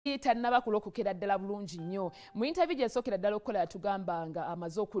tannaba kulokokera ddala bulungi nnyo. Mu interview gye yasookera ddala okukola yatugamba nga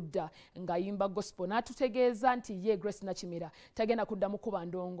amaze okudda ng'ayimba gospel n'atutegeeza nti ye Grace Nakimera tagenda kuddamu kuba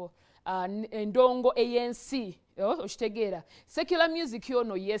endongo ey'ensi. Okitegeera secular music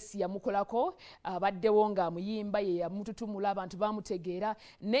yono yes yamukolako abaddewo ng'amuyimba ye yamututumula abantu bamutegeera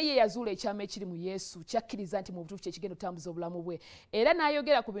naye yazuula ekyama ekiri mu Yesu kyakkiriza nti mu butuufu kye kigenda otambuza obulamu bwe era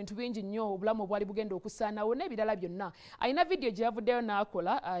n'ayogera ku bintu bingi nnyo obulamu bwali bugenda okusaanawo n'ebirala byonna. Alina vidiyo gye yavuddeyo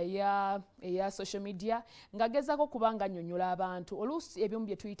n'akola eya social media ng'agezaako kubanga annyonnyola abantu oluusi ebimu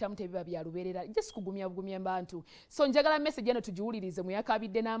bye tuyitamu tebiba bya lubeerera just kugumya bugumya abantu. So njagala message eno tugiwulirize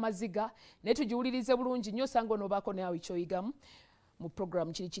muyakabidde n'amaziga ne tugiwulirize bulungi nnyo sanga bako nawe kyoyigamu mu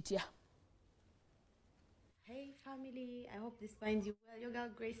program kiri kitya. Hey family, I hope this finds you well. Your girl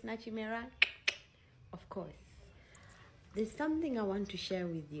Grace Nakimera. Of course. There's something I want to share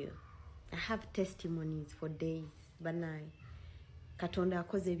with you. I have testimonies for days. Banai. Katonda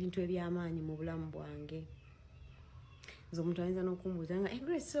akoze ebintu eby'amaanyi mu bulamu bwange. Nzo omuntu ayinza n'okumbuuza nga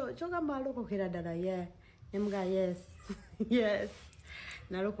Grace so kyogamba alokokera ddala yeah. Nemga yes. Yes.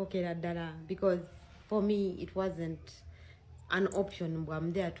 Nalokokera ddala because for me, it wasn't an option.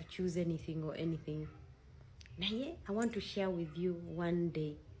 I'm there to choose anything or anything. Now, yeah, I want to share with you one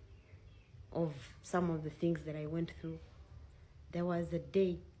day of some of the things that I went through. There was a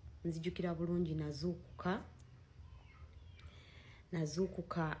day, nzijukira bulungi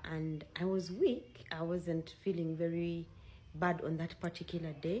nazukuka, and I was weak. I wasn't feeling very bad on that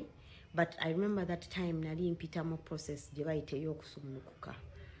particular day. But I remember that time, nali impitamo process, jebaite yokusumukuka.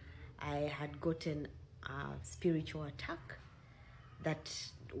 I had gotten a spiritual attack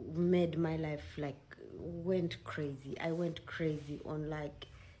that made my life went crazy. I went crazy on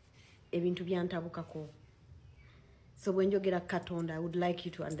ebintu byantabukako. So when you get a Katonda, I would like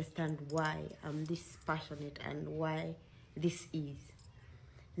you to understand why I'm this passionate and why this is.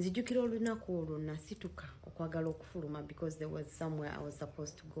 Nzijukira olunaku olwo nasituka okwagala okufuluma because there was somewhere I was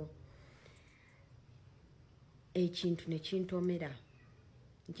supposed to go. Ekintu nekintomera.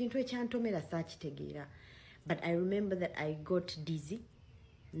 Ekintu ekyantomera saakitegeera. But I remember that I got dizzy.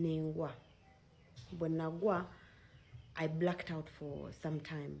 Nengwa. When nagwa, I blacked out for some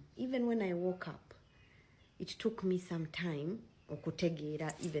time. Even when I woke up, it took me some time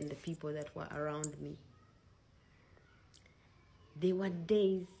okutegeera even the people that were around me. There were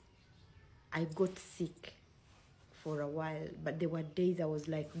days I got sick for a while, but there were days I was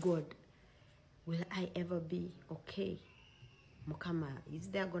like, God, will I ever be okay? Mukama, is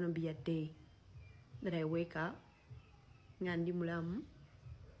there going to be a day that I wake up ngandi mulamu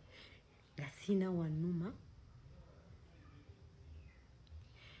gasina wanuma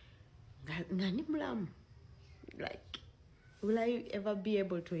ngandi mulamu? Will I ever be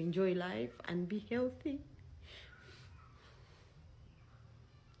able to enjoy life and be healthy?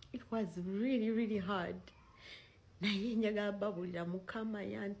 It was really, really hard. Naye njagala babulira Mukama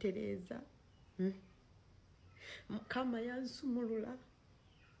yantereza. Mukama yansumulula.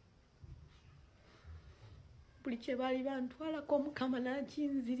 Buli kye baali bantwalako Mukama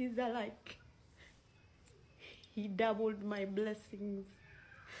n'akinziriza he doubled my blessings.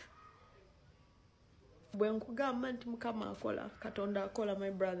 Bwe nkugamba nti Mukama akola, Katonda akola,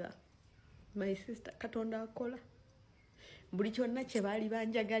 my brother, my sister, Katonda akola. Buli kyonna kye baali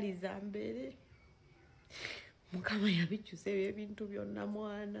banjagaliza mbeere. Mukama yabikyusa ebintu byonna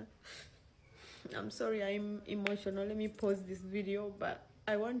mwana. I'm sorry I'm emotional. Let me pause this video, but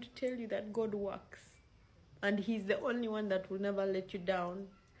I want to tell you that God works. And He's the only one that will never let you down.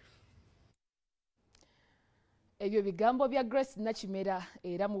 Ebyo bigambo bya Grace Nakimera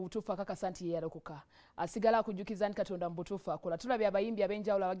era mu butuufu akakasa nti ye yalokoka. Asigala akujjukiza nti Katonda mu butuufu akola. Tulabye abayimbi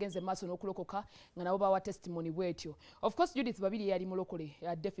ab'enjawulo abagenze maaso n'okulokoka nga nabo bawa testimony bwetyo. Of course Judith Babiri yali mulokole.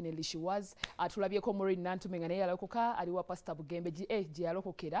 Definitely she was. Tulabyeko Maureen Nantume nga naye yalokoka, aliwa Pastor Bugembe gye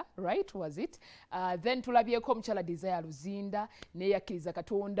yalokokera, right? Was it? Then tulabyeko Mukyala Desire Luzinda ne yakkiriza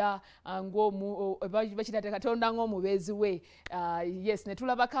Katonda bakirate Katonda ng'omubeezi we. Yes, ne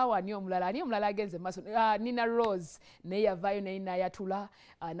tulabako ani omulala agenze maaso. Nina Rose ne yavayo naye n'ayatula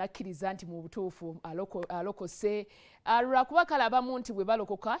nakkiriza nti mu butuufu alokose lwakuba kale abamu nti bwe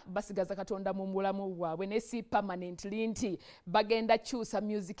balokoka basigaza Katonda mu bulamu bwabwe ne si permanently nti bagenda kyusa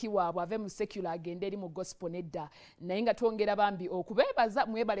music waabwe ave mu secular agenda eri mu gospel nedda. Naye nga twongera bambi okubeebaza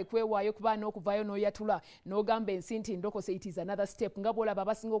mwebale kwewaayo kuba n'okuvaayo n'oyatula n'ogamba ensi nti ndokose it is another step nga bw'olaba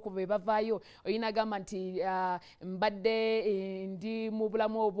abasinga okuva bavaayo oyina gamba nti mbadde ndi mu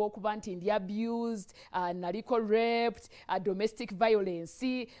bulamu obwo okuba nti ndi abused, naliko raped, domestic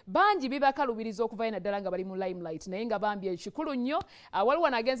violence bangi bibakalubiriza okuvaayo naddala nga bali mu limelight naye nga bambi ekikulu nnyo waliwo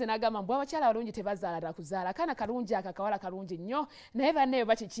nagenze n'agamba mbu abakyala balungi tebazaala kuzaala kana kalungi akakawala kalungi nnyo naye banneyo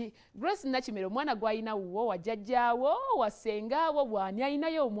bakiki Grace Nakimera omwana gw'alina wuwo wajjajjaawo wasengaawo bw'ani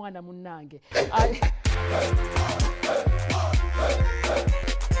alinayo omwana munnange